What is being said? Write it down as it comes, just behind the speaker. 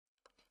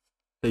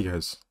Hey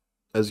guys,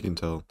 as you can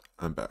tell,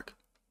 I'm back.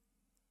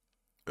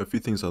 A few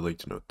things I'd like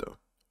to note though.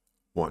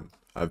 One,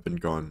 I've been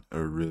gone a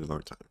really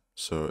long time,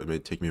 so it may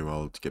take me a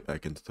while to get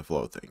back into the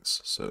flow of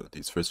things, so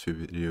these first few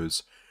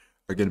videos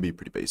are going to be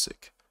pretty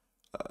basic.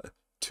 Uh,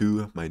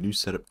 Two, my new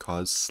setup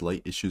caused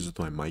slight issues with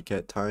my mic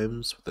at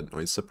times with the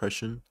noise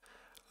suppression.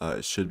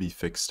 It should be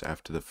fixed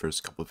after the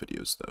first couple of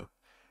videos though.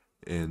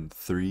 And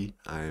three,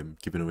 I'm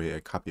giving away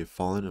a copy of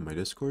Fallen on my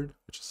Discord,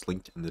 which is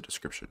linked in the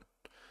description.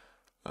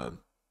 Um,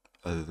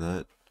 Other than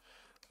that,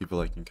 leave a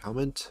like and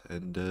comment,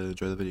 and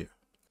enjoy the video.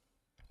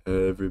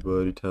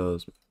 Everybody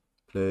tells me,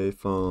 play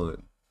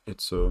Fallen.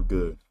 It's so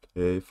good.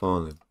 Play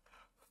Fallen.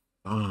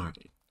 Fine.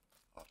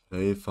 I'll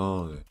play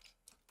Fallen.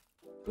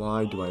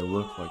 Why do I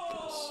look like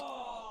this?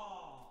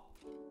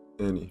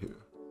 Anywho,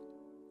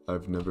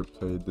 I've never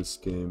played this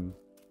game.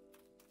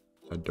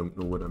 I don't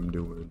know what I'm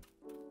doing.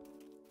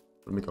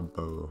 I'm gonna make a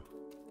bow.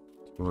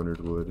 200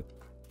 wood.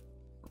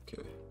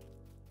 Okay.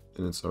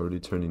 And it's already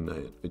turning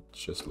night. It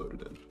just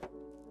loaded in.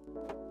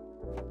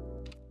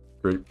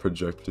 Great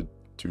projected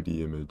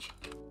 2D image.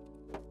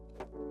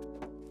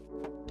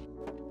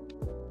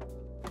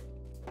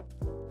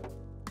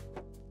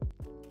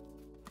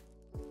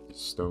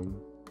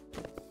 Stone.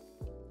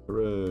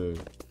 Hooray!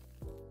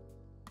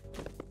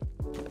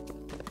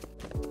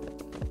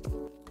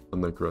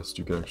 Unlike Rust,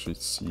 you can actually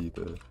see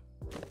the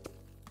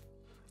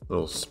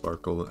little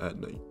sparkle at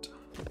night.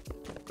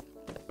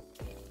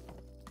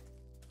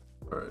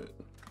 Alright,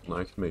 now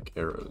I can make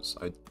arrows.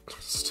 I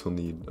still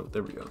need... oh,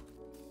 there we go.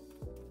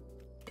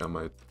 Got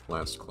my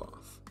last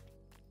cloth.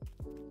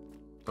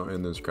 Oh,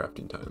 and there's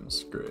crafting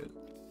times. Great.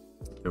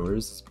 And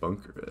where's this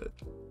bunker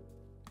at?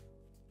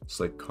 It's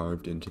like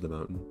carved into the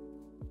mountain.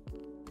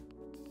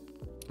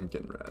 I'm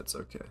getting rads,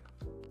 okay.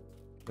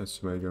 Guess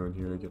am I going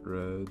here to get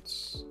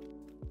rads?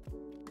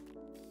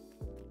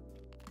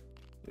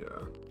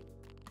 Yeah.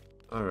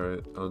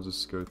 Alright, I'll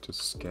just go to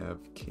Scav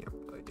Camp,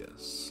 I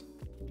guess.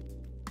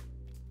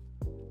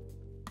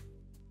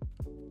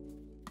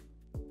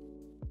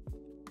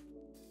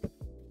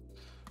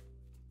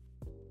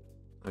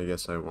 I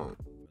guess I won't.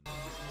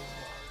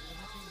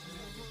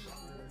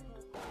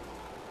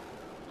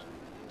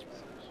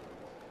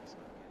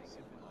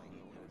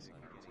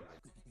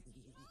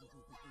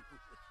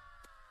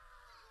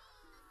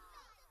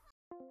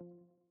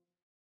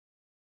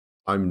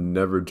 I'm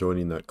never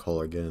joining that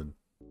call again.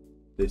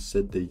 They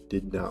said they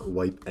did not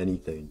wipe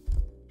anything.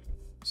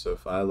 So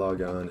if I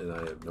log on and I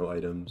have no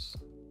items,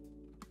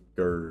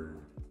 grr.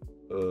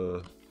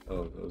 Oh,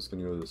 I was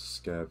gonna go to the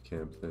scav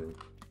camp thing.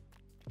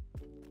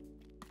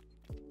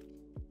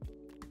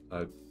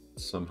 I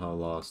somehow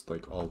lost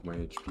like all of my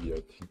HP.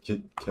 I think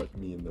it kept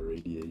me in the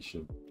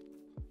radiation.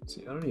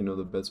 See, I don't even know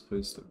the best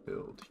place to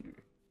build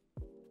here.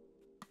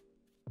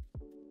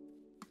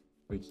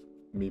 Like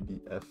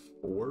maybe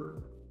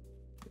F4?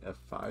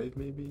 F5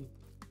 maybe?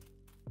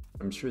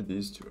 I'm sure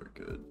these two are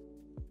good.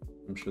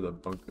 I'm sure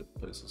that bunker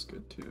place is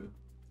good too.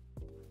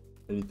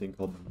 Anything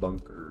called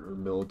bunker or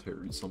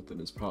military something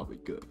is probably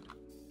good.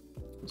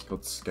 It's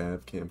called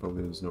scav camp.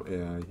 Hopefully there's no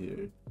AI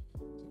here.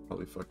 I'll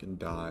probably fucking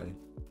die.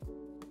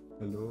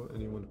 Hello,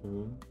 anyone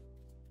home?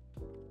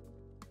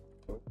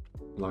 Oh,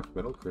 locked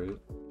metal crate.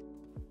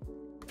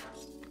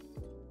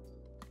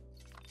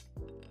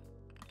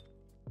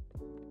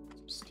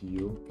 Some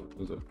steel. What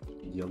was a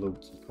yellow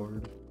key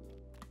card?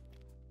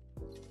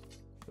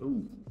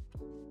 Oh,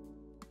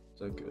 is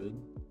that good?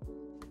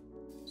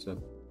 Is that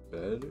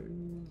better?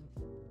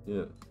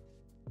 Yeah.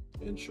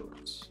 And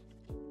shorts.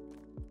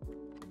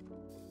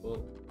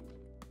 Well,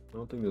 I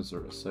don't think there's a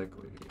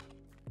recycler here.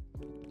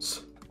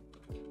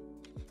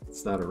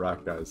 It's not a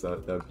rock, guys.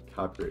 That would be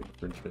copyright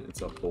infringement.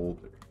 It's a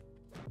boulder.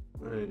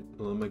 Alright,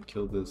 well, I'm gonna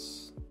kill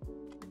this.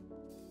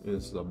 Maybe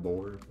this is a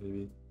boar,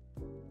 maybe.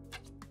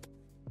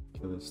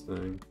 Kill this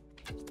thing.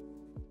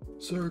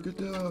 Sir, get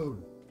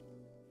down!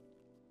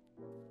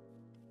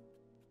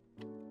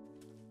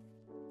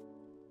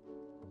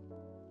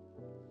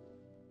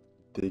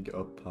 Dig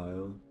up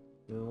pile?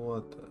 You know,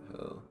 what the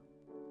hell?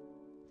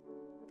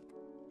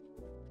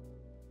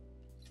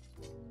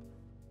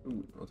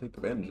 Ooh, I'll take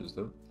the bandages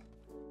though.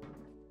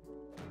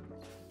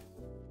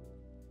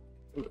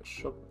 Ooh, a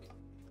shovel.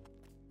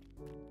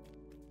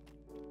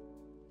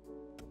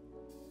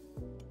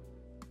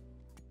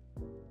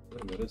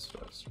 Man, that is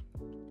faster.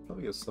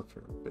 Probably get stuff for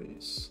a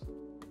base.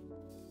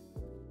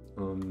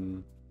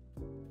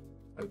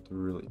 I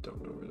really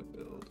don't know where to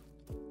build.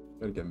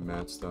 Gotta get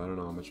mats though. I don't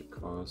know how much it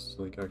costs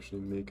to like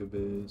actually make a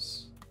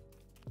base.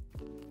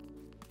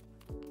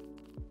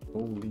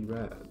 Holy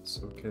rads,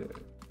 okay.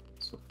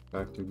 So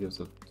factory gives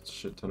a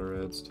shit ton of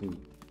rads too.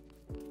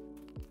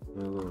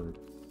 My lord.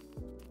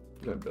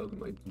 Got building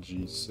like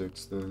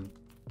G6 then.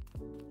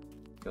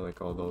 Got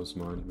like all those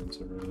monuments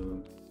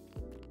around.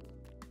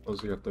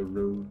 Also got the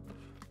road,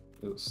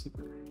 the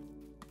sleeper.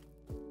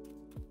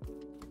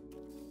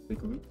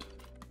 Big loot.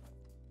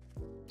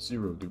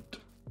 Zero loot.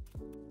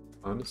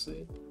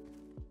 Honestly,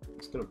 I'm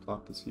just gonna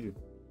plop this here.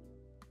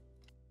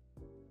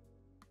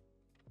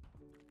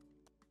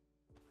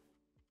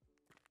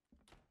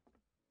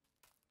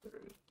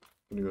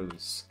 I'm gonna go to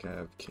the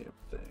scav camp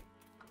thing.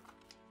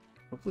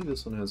 Hopefully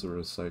this one has a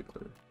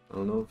recycler. I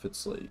don't know if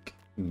it's like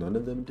none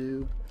of them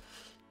do.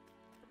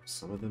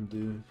 Some of them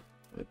do.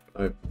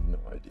 I have no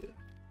idea.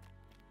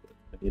 But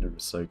I need a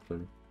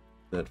recycler.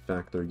 That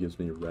factor gives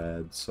me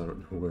rads, so I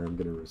don't know where I'm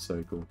gonna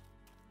recycle.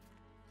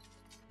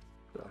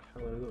 The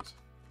hell are those?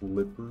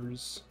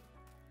 Flippers?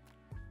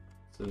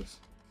 What's this?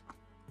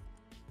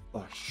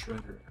 Oh,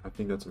 shredder. I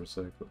think that's a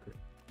recycler.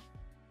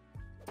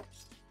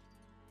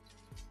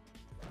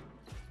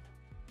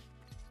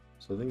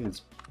 So I think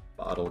these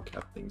bottle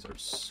cap things are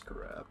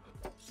scrap.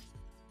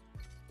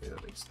 Yeah,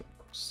 that makes the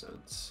most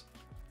sense.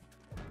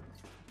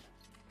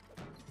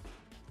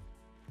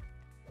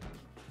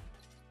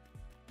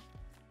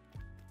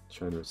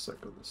 Trying to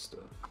recycle this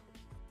stuff.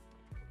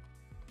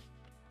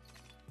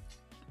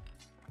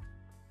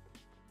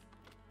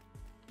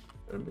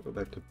 I'm gonna go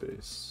back to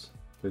base.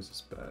 Place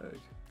this bag.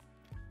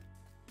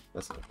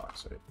 That's not a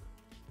box, right?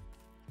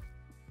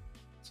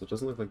 So it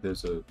doesn't look like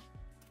there's a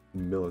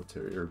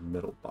military or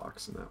metal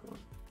box in that one.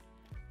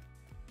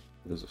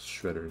 There's a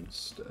shredder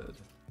instead.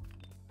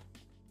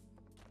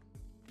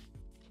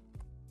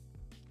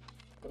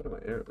 What are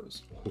my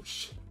arrows? Oh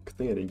shit. Good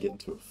thing I didn't get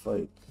into a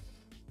fight.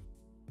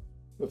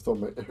 I thought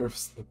my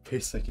arrows in the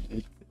base I could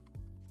eat it.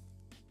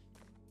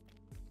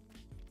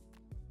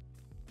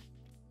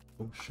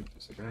 Oh shoot,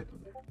 there's a guy down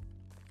there.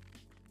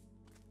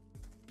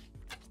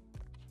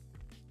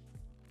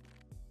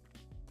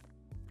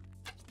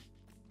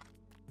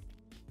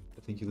 I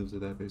think he lives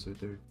at that base right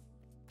there.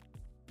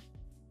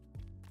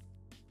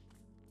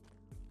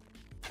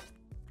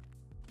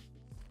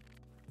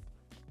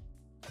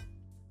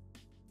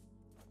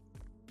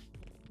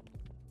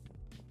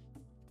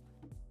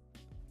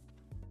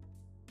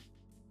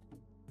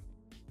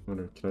 I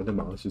wonder, can I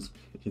demolish his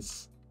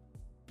base?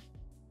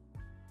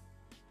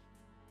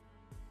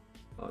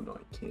 Oh no,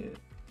 I can't.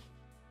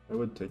 I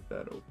would take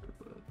that over,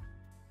 but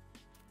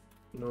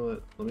you know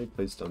what? Let me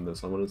place down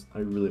this. I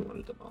really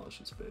want to demolish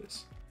his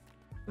base.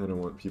 I don't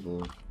want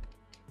people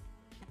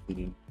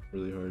competing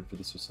really hard for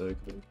this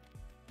recycling.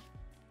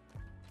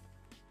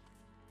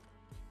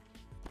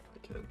 I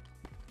can.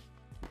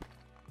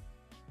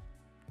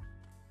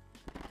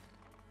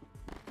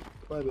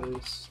 Bye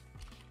base.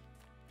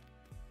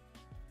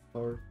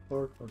 Power.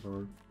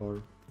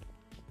 Okay,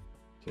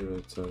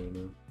 that's how you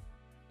know.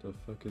 The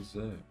fuck is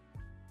that?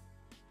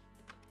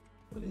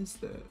 What is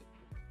that?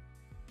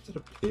 Is that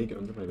a pig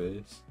under my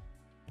base?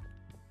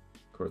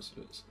 Of course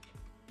it is.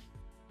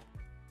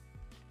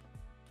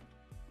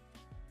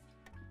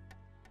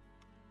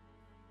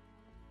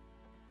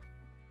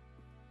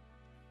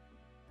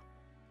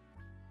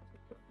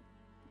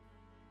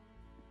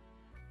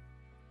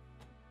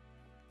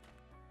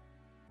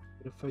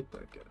 I'm gonna fight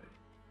that guy.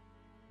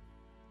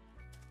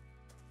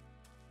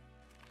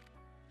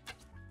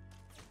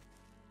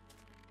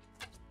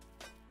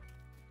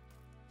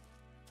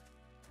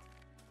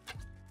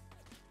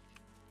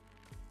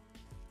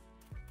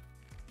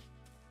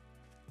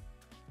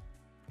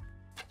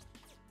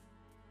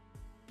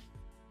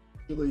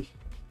 Really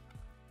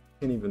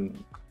can't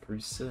even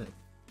reset.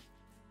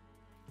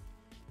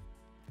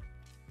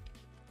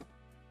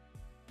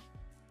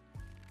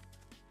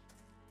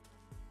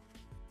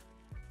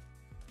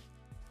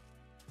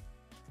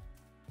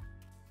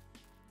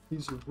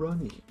 He's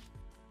running.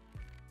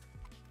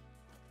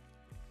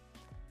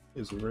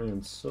 He's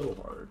ran so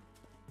hard.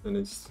 And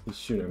he's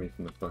shooting at me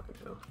from the fucking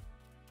hill.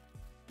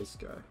 This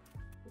guy.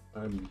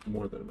 I'm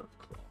more than enough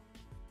claw.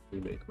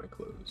 Remake my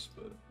clothes,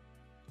 but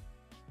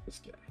this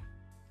guy.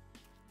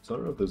 So I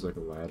don't know if there's like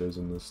ladders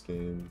in this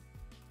game.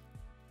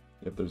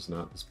 If there's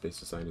not, this base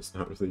design is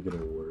not really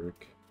gonna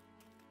work.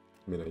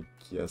 I mean,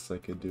 I guess I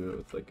could do it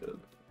with like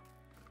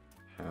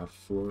a half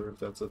floor if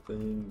that's a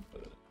thing,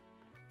 but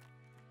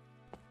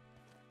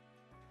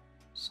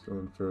just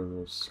going for a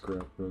little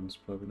scrap run's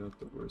probably not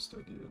the worst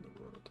idea in the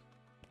world.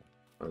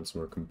 Find some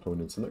more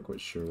components. I'm not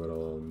quite sure what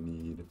I'll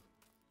need,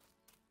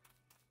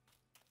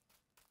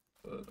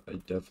 but I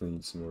definitely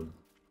need some more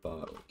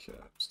bottle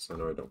caps. I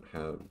know I don't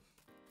have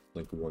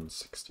like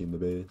 160 in the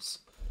base.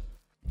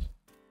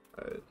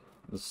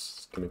 This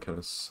is gonna kind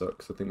of suck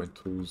because I think my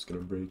tool's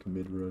gonna break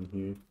mid-run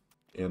here.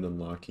 And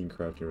unlocking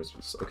crafting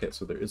recipes. Okay,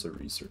 so there is a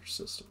research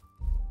system.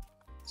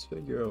 Let's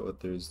figure out what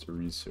there is to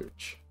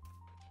research.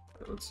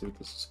 Right, let's see what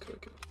this is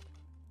cooking.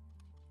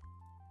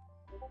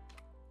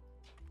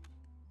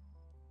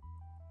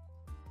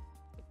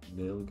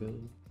 Nail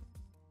gun.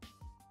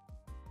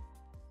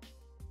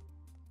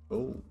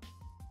 Oh.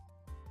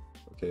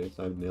 Okay, it's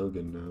not a nail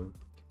gun now.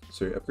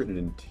 So you're upgraded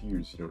in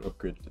tiers, you don't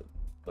upgrade it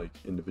like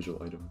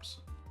individual items.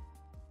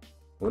 I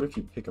wonder if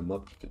you pick them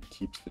up if it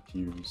keeps the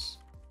tiers.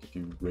 If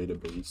you raid a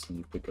base and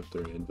you pick up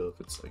their anvil if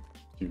it's like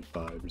tier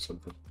 5 or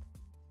something.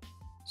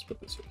 Let's put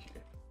this right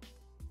here.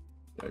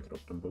 Yeah, I can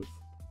open them both.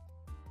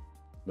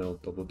 Metal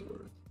double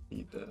door.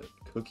 Need that.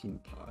 Cooking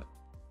pot.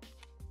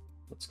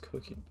 What's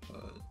cooking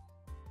pot?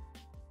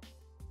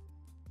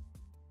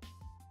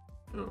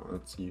 Oh,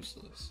 that's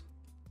useless.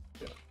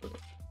 Yeah, okay.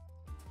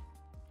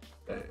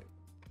 Bang.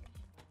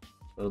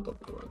 Metal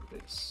double door on the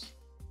base.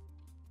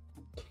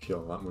 feel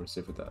a lot more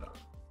safe with that on.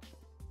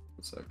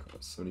 What's that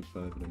cost?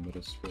 75 and a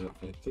metal scrap?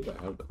 I think I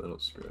have the metal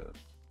scrap.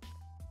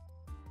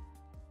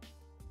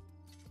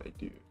 I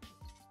do.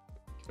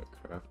 Can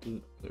I craft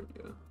it? There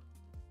we go.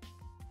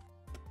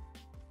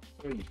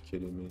 Are you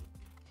kidding me?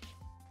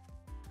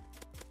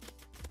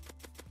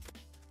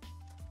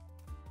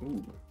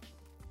 Ooh,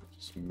 I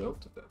just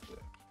melted that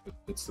there.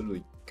 It's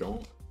literally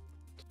gone.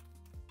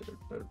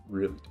 I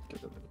really did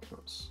get them many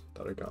counts.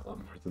 Thought I got a lot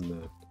more than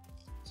that.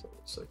 So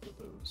I'll cycle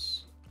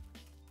those.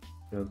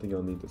 I don't think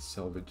I'll need the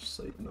salvage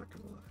site, I'm not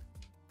gonna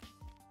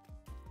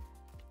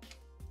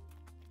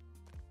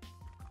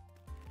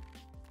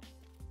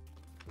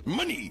lie.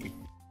 Money!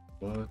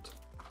 What?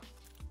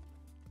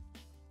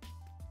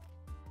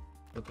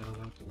 What the hell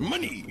happened?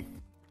 Money!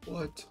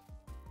 What?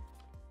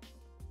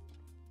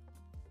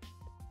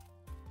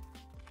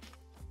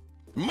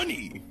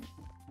 Money!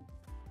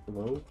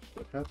 Hello?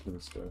 What happened to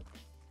this guy?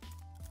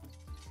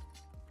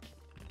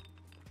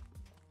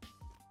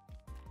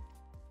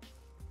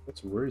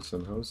 That's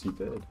worrisome. How is he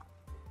dead?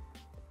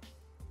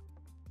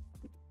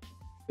 I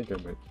think I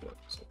might be dead.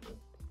 Something.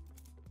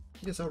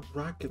 He has a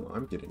rocket.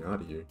 I'm getting out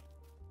of here.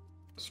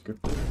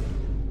 Scripted.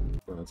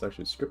 Well, it's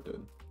actually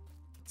scripted.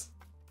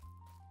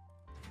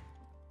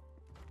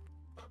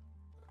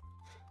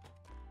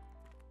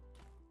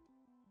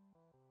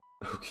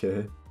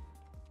 Okay.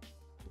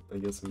 I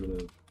guess I'm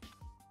gonna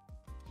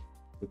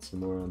put some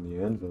more on the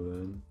anvil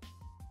then.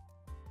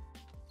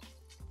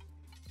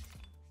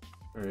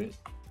 Alright.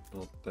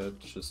 Well, that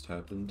just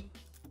happened.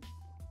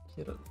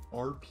 He had an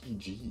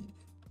RPG.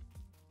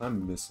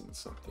 I'm missing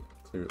something,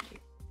 clearly.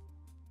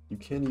 You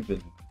can't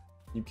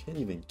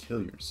even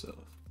kill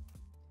yourself.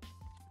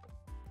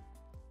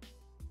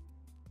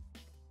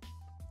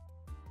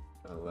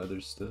 Got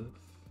leather stuff.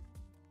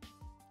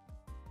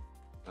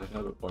 I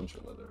have a bunch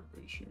of leather, I'm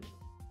pretty sure.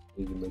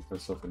 Maybe make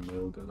myself a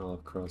nail gun. I'll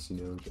have Crossy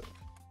nail gun.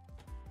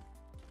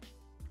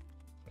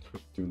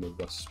 Doing the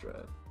rust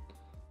strat.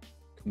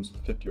 Comes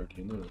with 50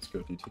 arcana. Let's go.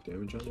 Do you take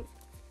damage on it?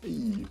 Hey,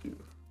 you do.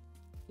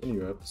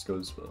 Anyway, I hope this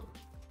goes well.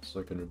 So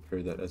I can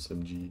repair that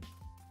SMG.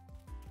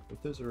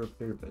 If there's a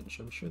repair bench,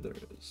 I'm sure there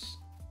is.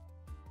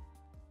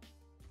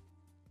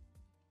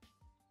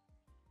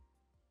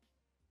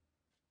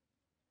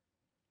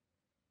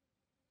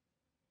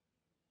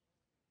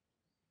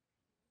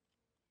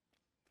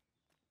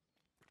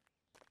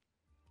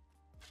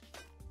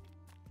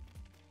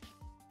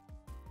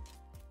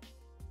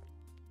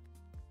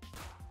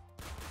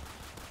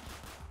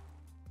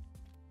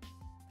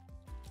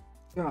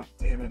 God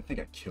damn it, I think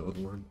I killed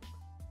one.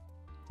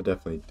 I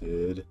definitely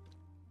did.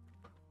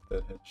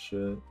 That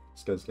headshot.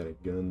 This guy's got a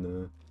gun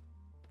though.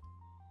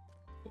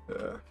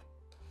 Yeah.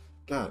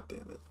 God damn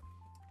it.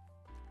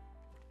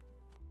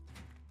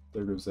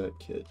 There goes that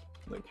kit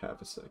in like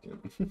half a second.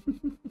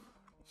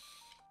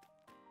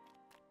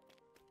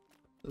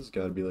 This has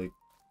gotta be like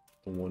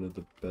one of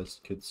the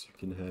best kits you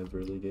can have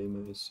early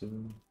game, I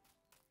assume.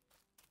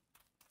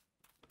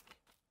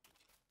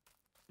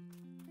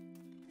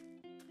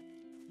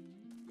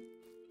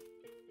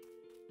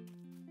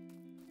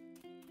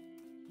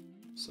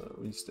 So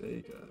at least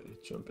a guy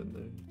jump in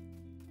there.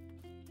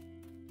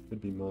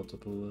 Could be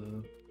multiple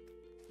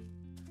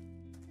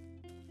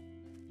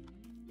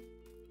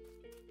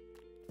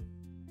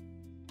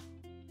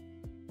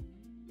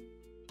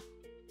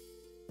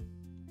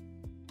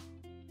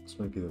This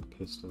might be the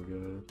pistol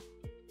guy.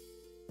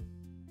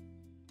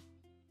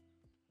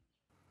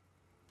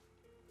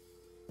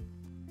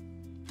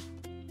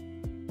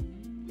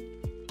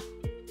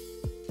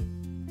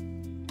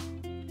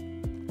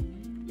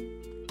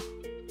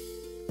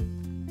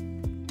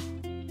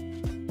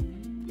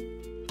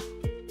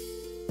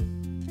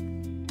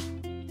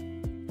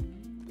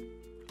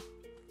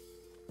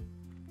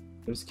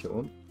 I just kill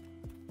him?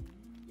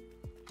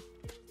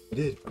 I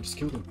did! I just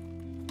killed him!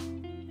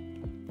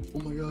 Oh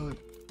my god!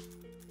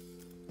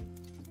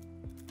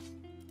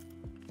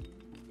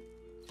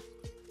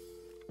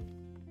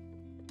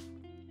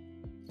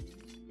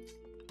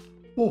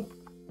 Oh!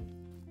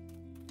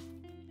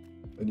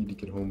 I need to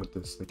get home with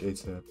this, like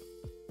ASAP.